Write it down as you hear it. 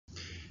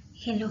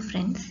Hello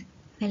friends,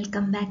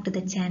 welcome back to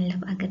the channel of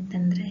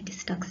Agadtantra, it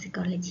is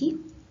toxicology.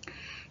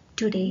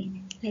 Today,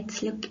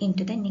 let's look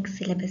into the next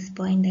syllabus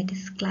point, that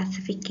is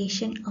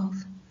classification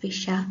of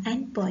Visha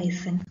and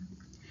poison.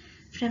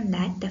 From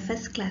that, the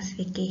first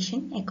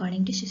classification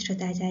according to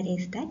Shrutaracharya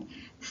is that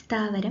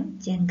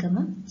Stavaram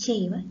Jangamam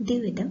Chaiva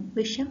Dvividam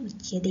Visham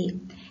Uchyade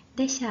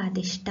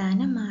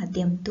Dashadhishtana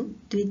Madhyam tu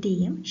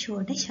Dvidiyam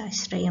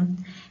Shodashashrayam.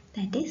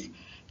 That is,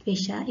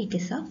 Visha, it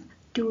is of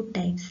two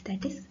types,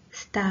 that is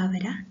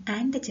Stavara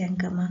and the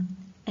Jangama.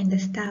 And the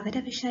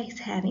Stavara Visha is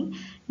having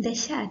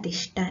Dasha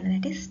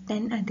Adhishtana, that is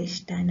 10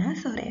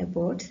 Adhishtanas or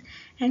abodes,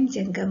 and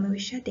Jangama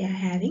Visha they are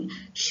having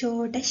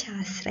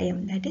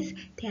Shodashashrayam, that is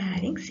they are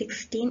having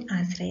 16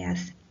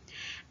 Asrayas.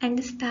 And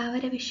the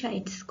Stavara Visha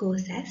it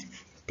goes as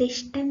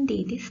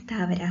Tishtanditi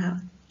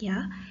Stavaraha,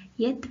 yeah,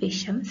 Yat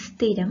Visham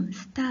Stiram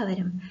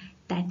Stavaram,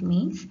 that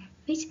means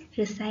which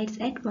resides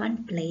at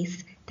one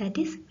place, that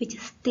is which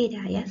is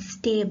sthiraya,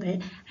 stable,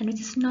 and which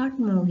is not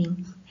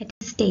moving, that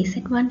is stays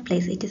at one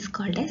place, it is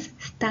called as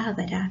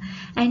Stavara.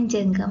 And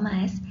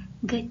Jangama as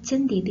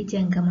Gacchantiti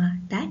Jangama,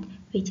 that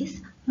which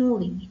is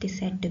moving, it is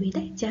said to be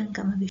the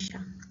Jangama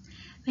Visha.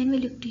 When we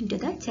looked into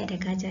the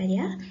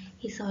Charakacharya,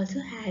 he is also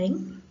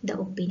having the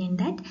opinion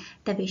that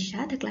the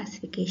Visha, the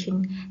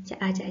classification,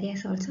 Acharya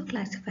has also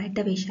classified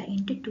the Visha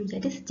into two,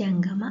 that is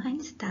Jangama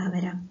and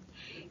Stavara.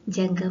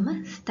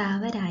 Jangama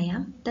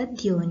Stavarayam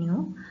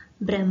Tadyonyo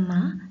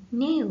Brahma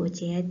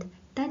Neyojayat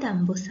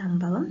Tadambu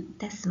Sambhavam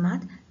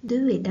Tasmat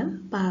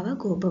Dvividam Pava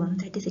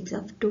Gobhavam. That is, it's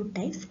of two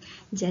types,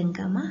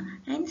 Jangama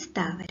and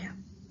Stavara.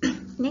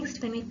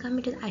 Next, when we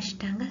come to the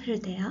Ashtanga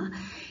Hridaya,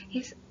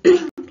 is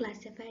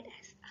classified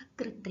as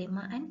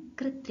Akritrima and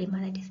Kritrima,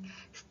 that is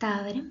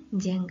Stavaram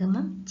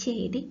Jangamam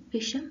Chedi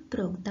Visham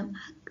Proktam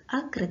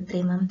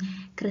Akritrimam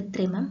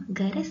Kritrimam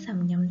Gara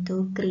Samyam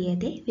tu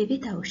Kriyade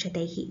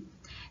Vividaushadaihi.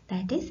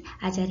 That is,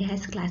 Acharya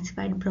has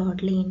classified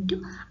broadly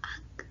into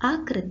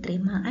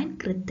Akritrima and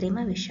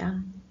Kritrima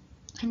Visha.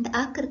 And the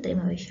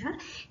Akritrima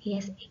Visha, he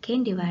has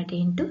again divided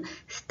into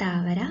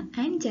Stavara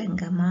and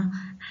Jangama,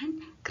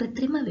 and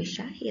Kritrima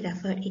Visha, he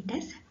referred it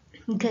as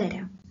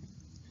Gara.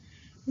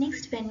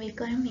 Next, when we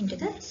come into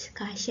the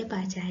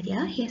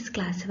Kashyapacharya, he has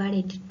classified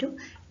it into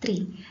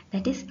three,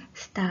 that is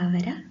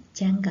Stavara,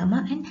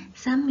 Jangama and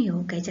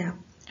Samyogaja.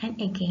 And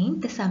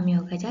again the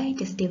Samyogaja,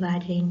 it is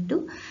divided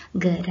into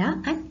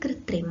Gara and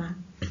Kritrima.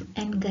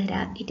 And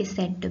Gara, it is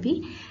said to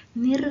be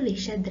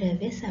Nirvisha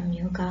Dravya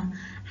Samyoga,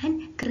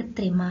 and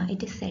Kritrima,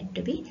 it is said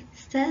to be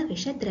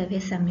Savisha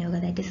Dravya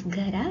Samyoga. That is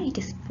Gara, it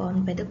is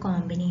formed by the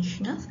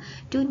combination of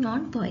two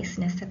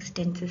non-poisonous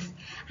substances,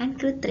 and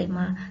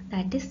Kritrima,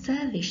 that is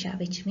Savisha,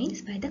 which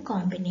means by the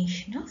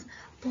combination of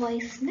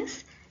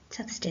poisonous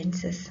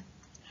substances.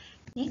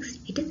 Next,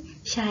 it is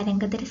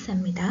Sharangadhara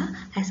Samhita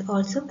has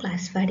also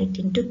classified it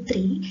into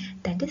three,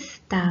 that is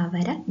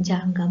Stavara,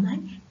 Jangama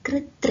and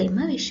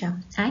Kritrima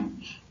Visha.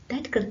 And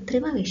that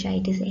Kritrima Visha,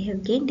 it is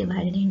again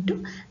divided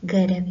into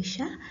Gara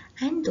Visha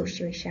and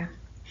Dosha Visha.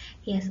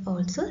 He has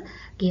also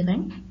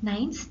given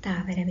 9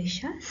 Stavara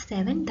Visha,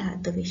 7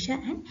 Dhatu Visha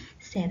and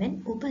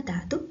 7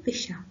 Upadhatu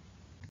Visha.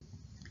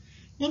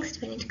 Next,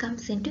 when it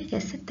comes into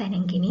Rasa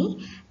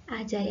Tarangini,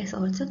 Acharya is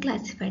also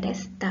classified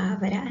as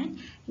Stavara and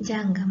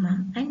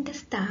Jangama, and the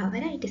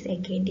Stavara, it is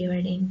again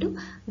divided into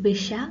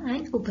Visha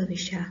and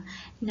Upavisha.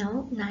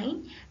 Now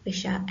 9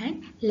 Visha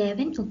and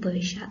 11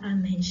 Upavisha are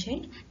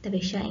mentioned. The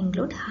Visha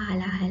include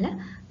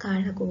Halahala,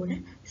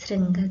 Kalakoda,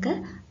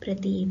 Sringaka,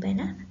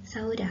 Pratipana,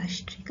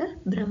 Saurashtrika,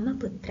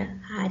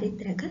 Brahmaputra,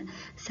 Haridraga,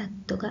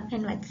 Saktuka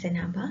and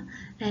Vatsanaba.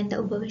 And the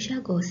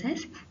Upavisha goes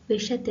as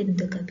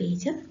Vishatinduka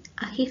Bija,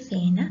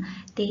 Ahifena,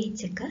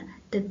 Tejaka,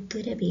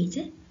 Tattura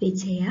Bija,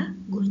 Vijaya,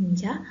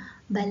 Gunja,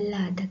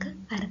 Balladaka,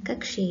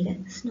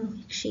 Arkakshira,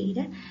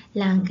 Snuhikshira,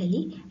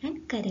 Langali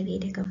and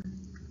Karavedakam.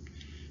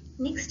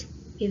 Next,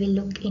 we will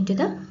look into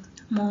the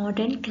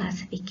modern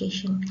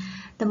classification.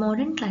 The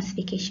modern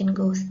classification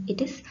goes,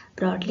 it is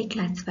broadly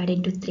classified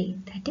into three.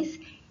 That is,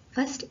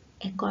 first,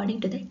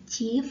 according to the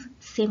chief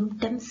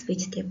symptoms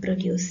which they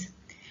produce.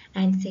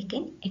 And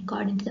second,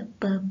 according to the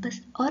purpose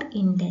or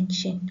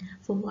intention,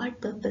 for what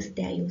purpose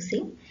they are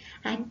using.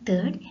 And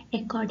third,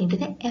 according to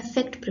the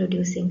effect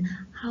producing,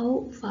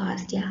 how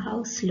fast or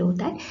how slow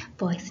that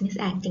poison is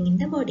acting in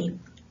the body.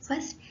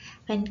 First,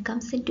 when it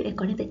comes into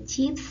according to the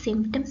chief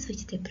symptoms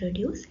which they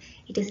produce,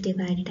 it is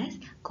divided as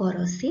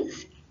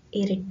corrosives,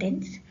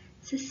 irritants,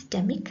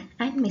 systemic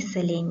and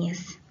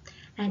miscellaneous.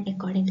 And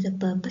according to the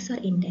purpose or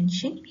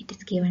intention, it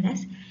is given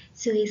as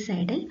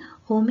suicidal,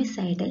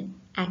 homicidal,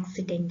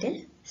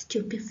 accidental,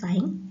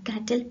 stupefying,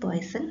 cattle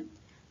poison,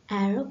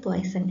 arrow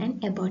poison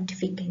and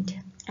abortificant.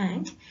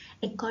 And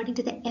according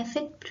to the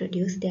effect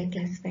produced, they are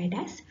classified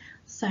as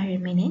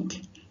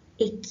fulminant,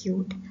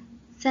 acute,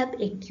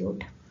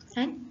 subacute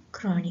and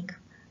chronic.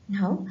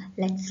 Now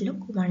let's look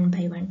one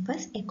by one.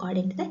 First,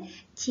 according to the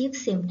chief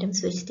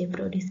symptoms which they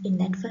produce, in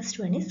that first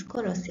one is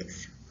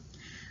corrosives.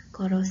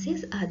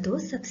 Corrosives are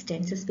those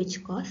substances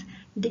which cause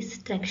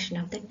destruction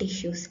of the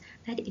tissues,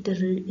 that it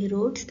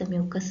erodes the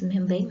mucous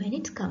membrane when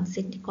it comes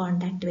in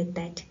contact with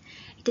that.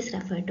 it is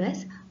referred to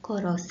as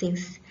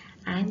corrosives,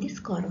 and these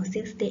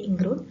corrosives, they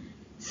include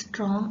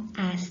strong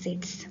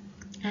acids,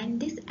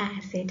 and these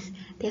acids,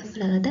 they are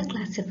further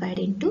classified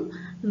into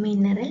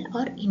mineral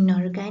or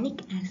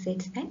inorganic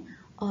acids and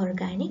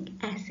organic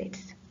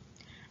acids.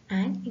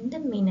 And in the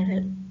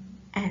mineral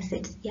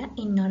acids,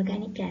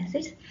 inorganic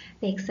acids,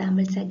 the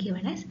examples are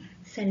given as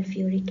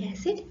sulfuric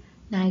acid,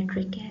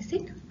 nitric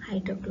acid,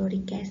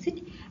 hydrochloric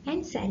acid,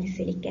 and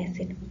salicylic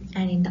acid.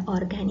 And in the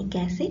organic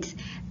acids,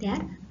 they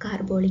are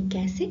carbolic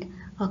acid,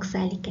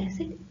 oxalic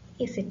acid,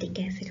 acetic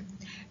acid.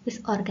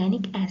 These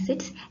organic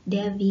acids, they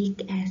are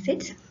weak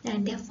acids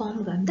and they are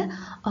formed from the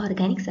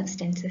organic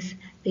substances.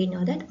 We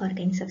know that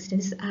organic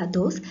substances are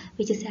those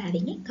which is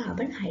having a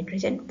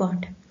carbon-hydrogen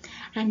bond.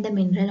 And the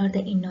mineral or the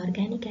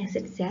inorganic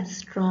acids, they are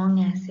strong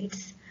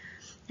acids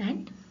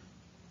and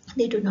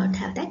they do not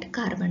have that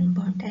carbon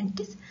bond and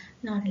it is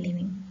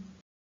non-living.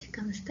 Here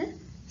comes the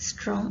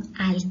strong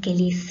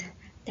alkalis.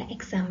 The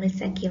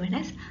examples are given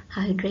as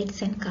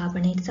hydrates and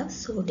carbonates of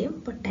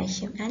sodium,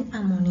 potassium and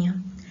ammonia.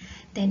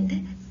 Then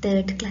the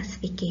third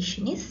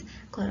classification is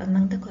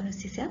among the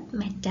corrosives of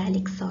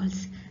metallic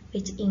salts,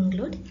 which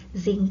include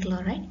zinc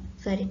chloride,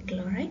 ferric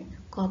chloride,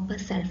 copper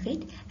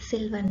sulfate,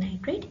 silver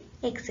nitrate,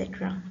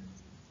 etc.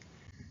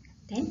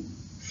 Then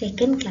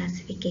second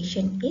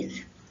classification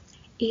is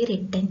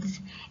irritants.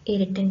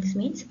 Irritants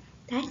means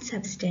that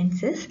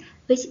substances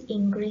which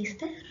increase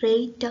the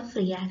rate of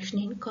reaction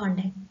in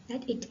contact,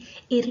 that it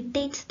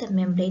irritates the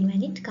membrane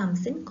when it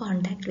comes in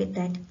contact with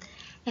that.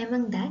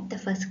 Among that, the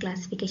first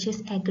classification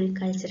is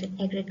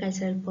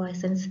agricultural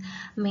poisons.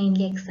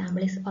 Mainly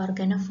example is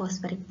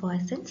organophosphoric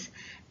poisons.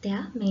 They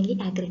are mainly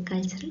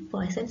agricultural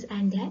poisons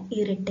and they are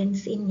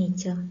irritants in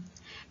nature.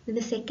 Then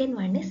the second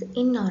one is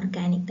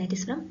inorganic, that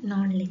is from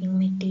non-living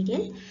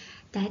material.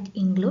 That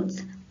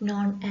includes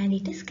and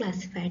it is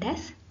classified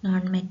as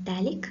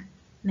non-metallic,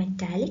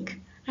 metallic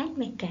and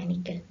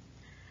mechanical.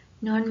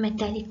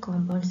 Non-metallic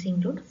compounds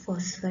include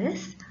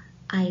phosphorus,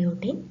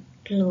 iodine,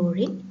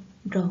 chlorine,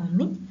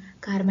 bromine,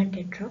 carbon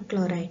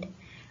tetrachloride.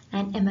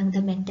 And among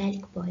the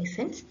metallic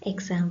poisons,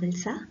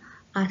 examples are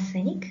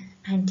arsenic,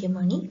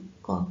 antimony,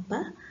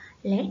 copper,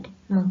 lead,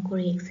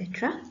 mercury,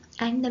 etc.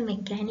 And the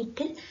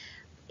mechanical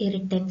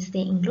irritants,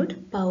 they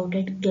include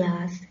powdered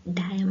glass,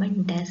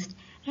 diamond dust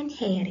and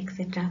hair,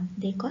 etc.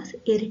 They cause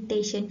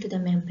irritation to the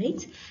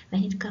membranes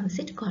when it comes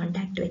in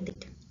contact with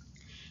it.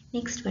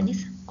 Next one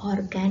is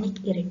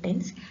organic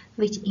irritants,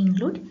 which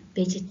include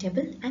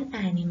vegetable and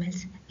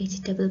animals.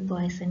 Vegetable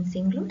poisons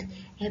include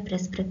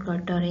Apis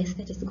precotorus,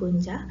 that is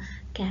gunja,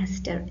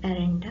 castor,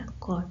 aranda,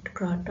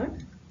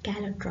 croton,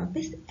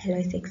 calotropis,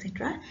 aloes,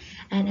 etc.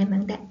 And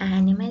among the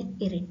animal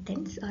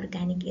irritants,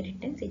 organic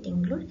irritants, it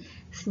include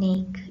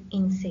snake,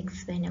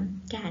 insects,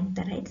 venom,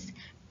 cantharides,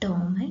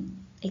 termite,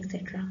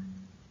 etc.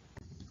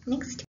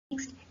 Next,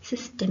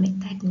 systemic,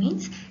 that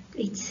means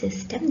which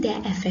system they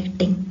are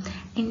affecting.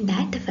 In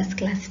that, the first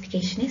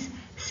classification is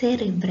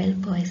cerebral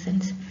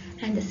poisons,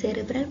 and the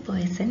cerebral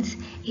poisons,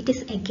 it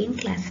is again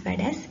classified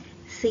as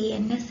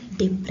CNS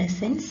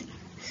depressants,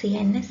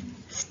 CNS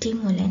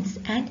stimulants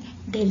and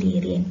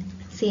delirium.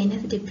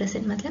 CNS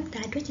depressant matlab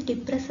that which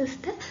depresses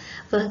the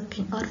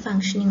working or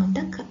functioning of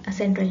the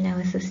central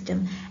nervous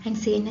system, and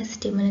CNS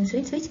stimulants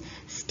which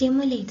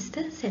stimulates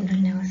the central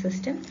nervous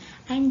system,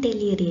 and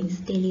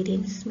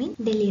deliriums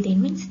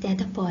means they are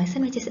the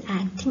poison which is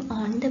acting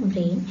on the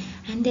brain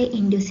and they are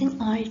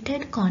inducing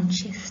altered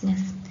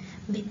consciousness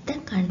with the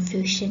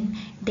confusion,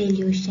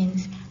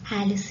 delusions,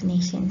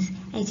 hallucinations,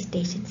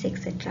 agitations,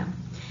 etc.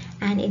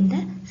 And in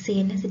the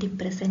CNS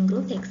depressant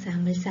group, the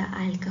examples are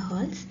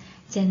alcohols,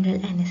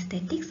 general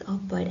anesthetics,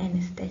 opioid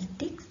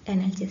anesthetics,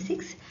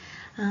 analgesics,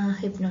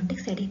 hypnotic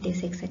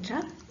sedatives,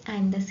 etc.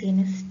 And the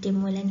CNS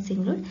stimulants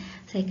include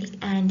cyclic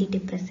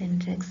antidepressant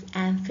drugs,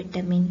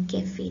 amphetamine,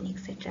 caffeine,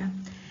 etc.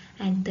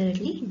 And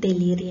thirdly,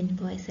 delirium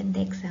poison.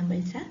 The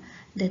examples are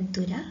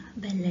datura,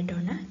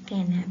 belladonna,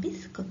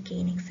 cannabis,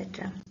 cocaine,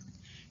 etc.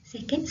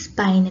 Second,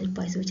 spinal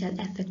poison, which has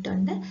effect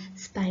on the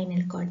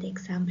spinal cord. The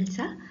examples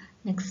are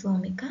Nux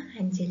vomica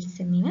and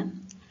gelsemium.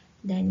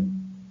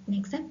 Then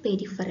next are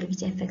peripheral,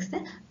 which affects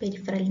the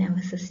peripheral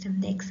nervous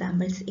system. The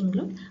examples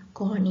include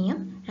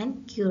corneum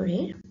and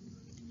curare.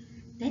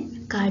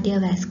 Then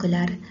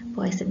cardiovascular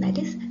poison, that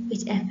is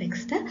which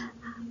affects the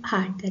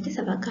heart, that is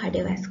our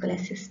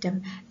cardiovascular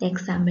system. The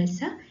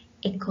examples are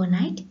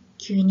aconite,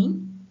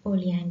 quinine,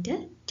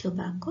 oleander,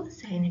 tobacco,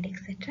 cyanide,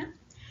 etc.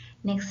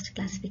 Next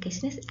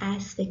classification is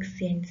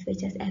asphyxiants,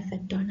 which has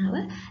effect on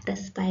our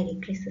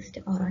respiratory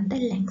system or on the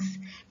lungs.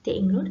 They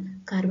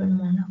include carbon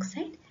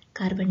monoxide,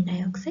 carbon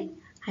dioxide,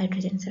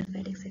 hydrogen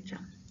sulfide, etc.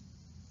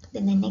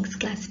 Then the next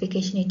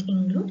classification, it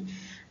includes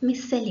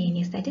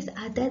miscellaneous, that is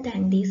other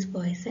than these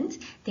poisons,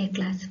 they are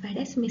classified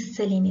as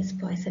miscellaneous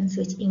poisons,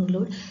 which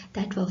include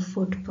that of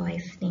food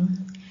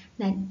poisoning,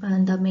 that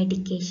the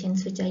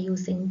medications which are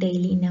used in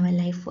daily in our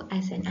life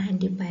as an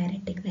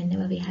antibiotic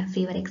whenever we have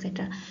fever,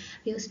 etc.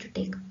 We used to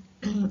take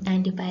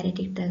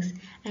antipyretic drugs,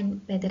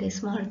 and whether a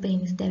small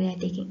pain is there, we are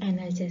taking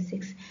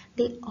analgesics.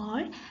 They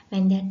all,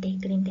 when they are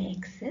taken in the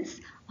excess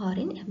or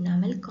in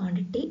abnormal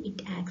quantity,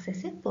 it acts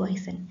as a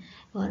poison.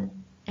 Or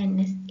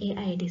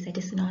NSAIDs, that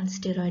is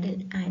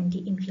non-steroidal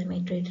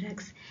anti-inflammatory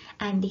drugs,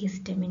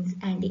 antihistamines,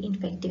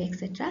 anti-infective,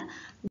 etc.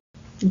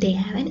 They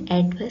have an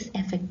adverse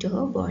effect to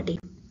our body.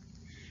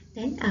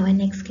 Then our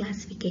next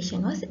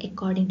classification was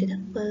according to the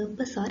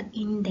purpose or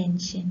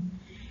intention.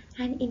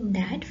 And in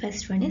that,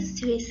 first one is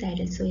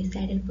suicidal.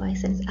 Suicidal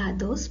poisons are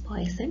those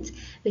poisons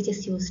which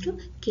is used to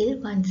kill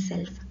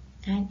oneself.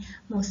 And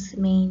most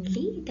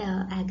mainly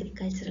the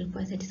agricultural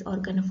poisons, that is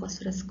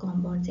organophosphorus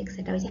compounds,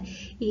 etc., which are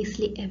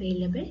easily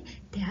available.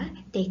 They are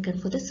taken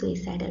for the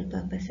suicidal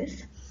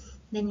purposes.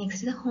 Then next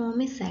is the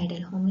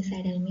homicidal.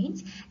 Homicidal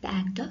means the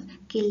act of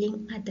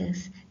killing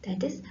others.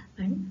 That is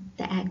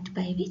the act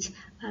by which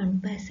one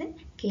person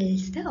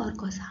kills the or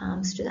cause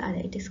harms to the other.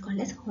 It is called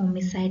as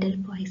homicidal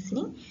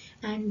poisoning.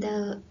 And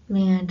the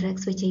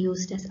drugs which are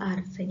used as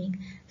arsenic,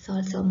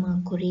 salts of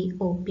mercury,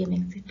 opium,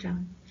 etc.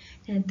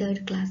 And the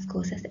third class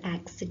goes as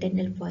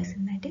accidental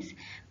poison. That is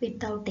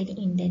without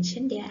any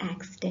intention, they are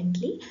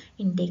accidentally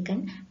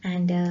intaken.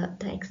 And the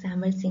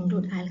examples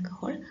include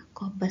alcohol,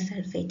 copper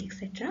sulfate,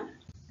 etc.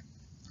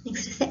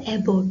 Next is the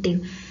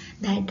abortive.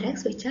 That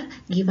drugs which are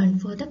given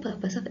for the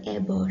purpose of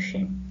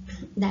abortion.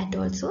 That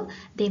also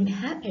they may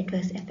have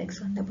adverse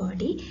effects on the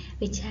body,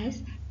 which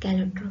has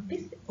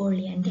calotropis,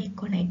 oleander,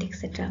 aconite,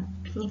 etc.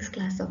 Next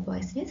class of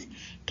poison is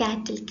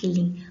cattle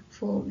killing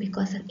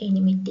because of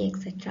enmity,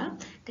 etc.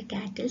 The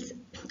cattle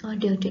or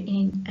due to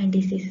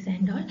diseases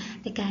and all,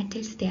 the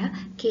cattle they are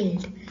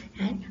killed,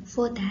 and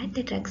for that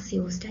the drugs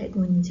used are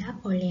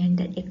gunja,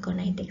 oleander,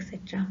 aconite,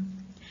 etc.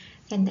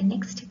 And the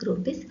next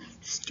group is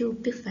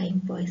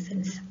stupefying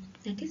poisons.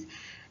 That is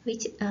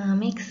which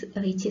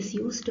is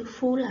used to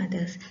fool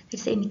others.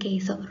 It's in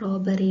case of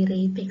robbery,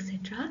 rape,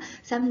 etc.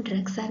 Some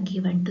drugs are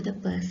given to the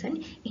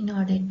person in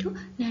order to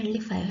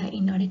nullify,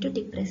 in order to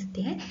depress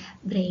their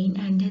brain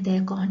and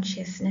their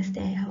consciousness.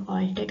 They have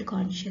altered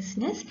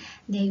consciousness.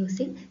 They are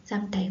using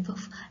some type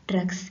of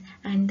drugs,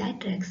 and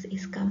that drugs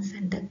comes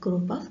under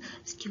group of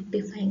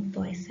stupefying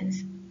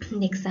poisons.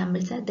 The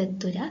examples are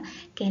datura,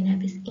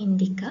 cannabis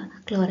indica,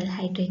 chloral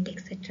hydrate,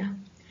 etc.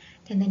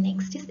 Then the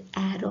next is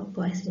arrow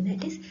poison,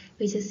 that is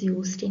which is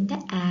used in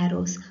the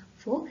arrows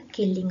for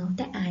killing of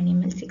the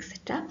animals,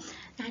 etc.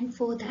 And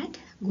for that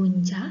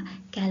gunja,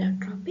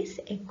 calotropis,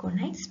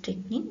 aconite,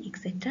 strychnine,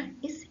 etc.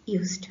 is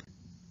used.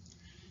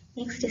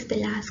 Next is the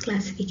last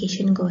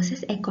classification goes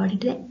as according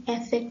to the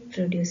effect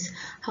produced,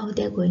 how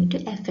they are going to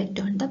affect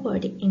on the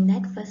body. In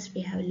that first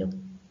we have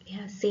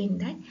seen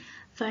that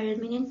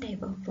fulminant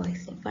type of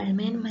poison.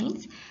 Fulminant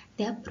means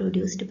they are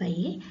produced by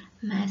a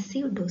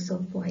massive dose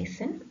of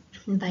poison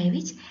by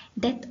which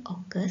death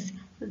occurs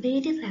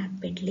very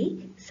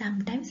rapidly,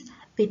 sometimes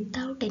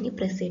without any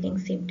preceding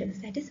symptoms.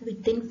 That is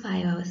within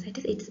 5 hours. That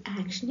is its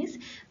action is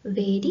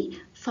very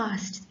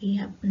fast.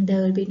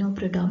 There will be no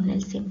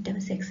predominant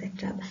symptoms,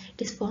 etc.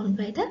 It is produced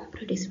by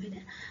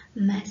the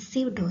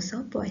massive dose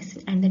of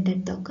poison, and the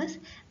death occurs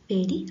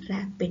very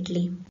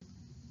rapidly.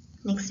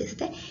 Next is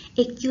the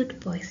acute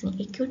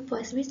poisoning. Acute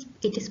poisoning is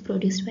it is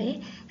produced by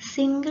a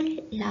single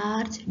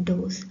large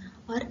dose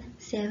or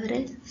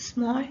several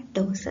small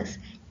doses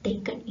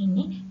taken in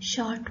a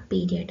short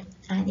period,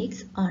 and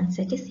its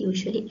onset is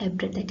usually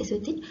abrupt, that is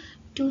within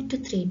 2 to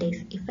 3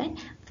 days. If a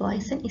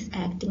poison is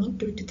acting in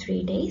 2 to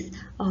 3 days,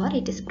 or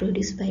it is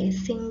produced by a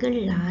single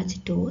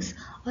large dose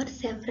or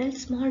several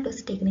small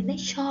doses taken in a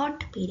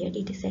short period,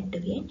 it is said to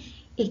be an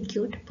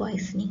acute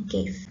poisoning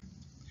case.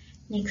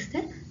 Next,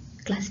 the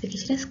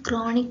classification is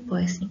chronic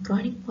poisoning.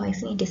 Chronic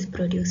poisoning, it is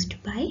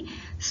produced by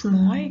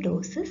small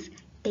doses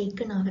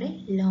taken over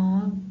a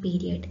long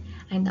period,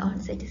 and the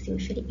onset is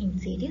usually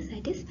insidious,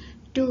 that is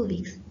 2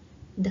 weeks.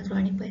 The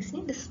chronic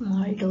poisoning, the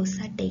small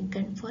doses are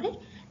taken for a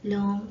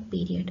long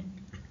period.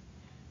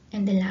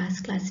 And the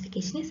last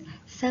classification is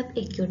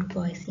subacute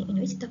poisoning,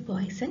 in which the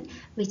poison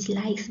which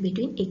lies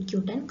between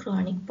acute and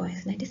chronic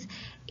poison, that is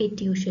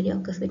it usually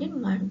occurs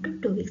within 1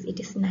 to 2 weeks. It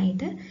is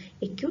neither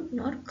acute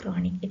nor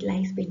chronic, it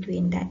lies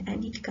between that,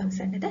 and it comes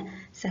under the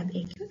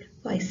subacute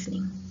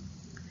poisoning.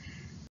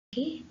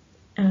 Okay,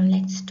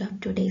 let's stop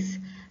today's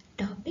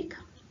topic.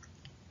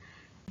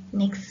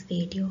 Next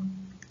video.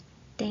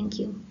 Thank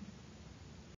you.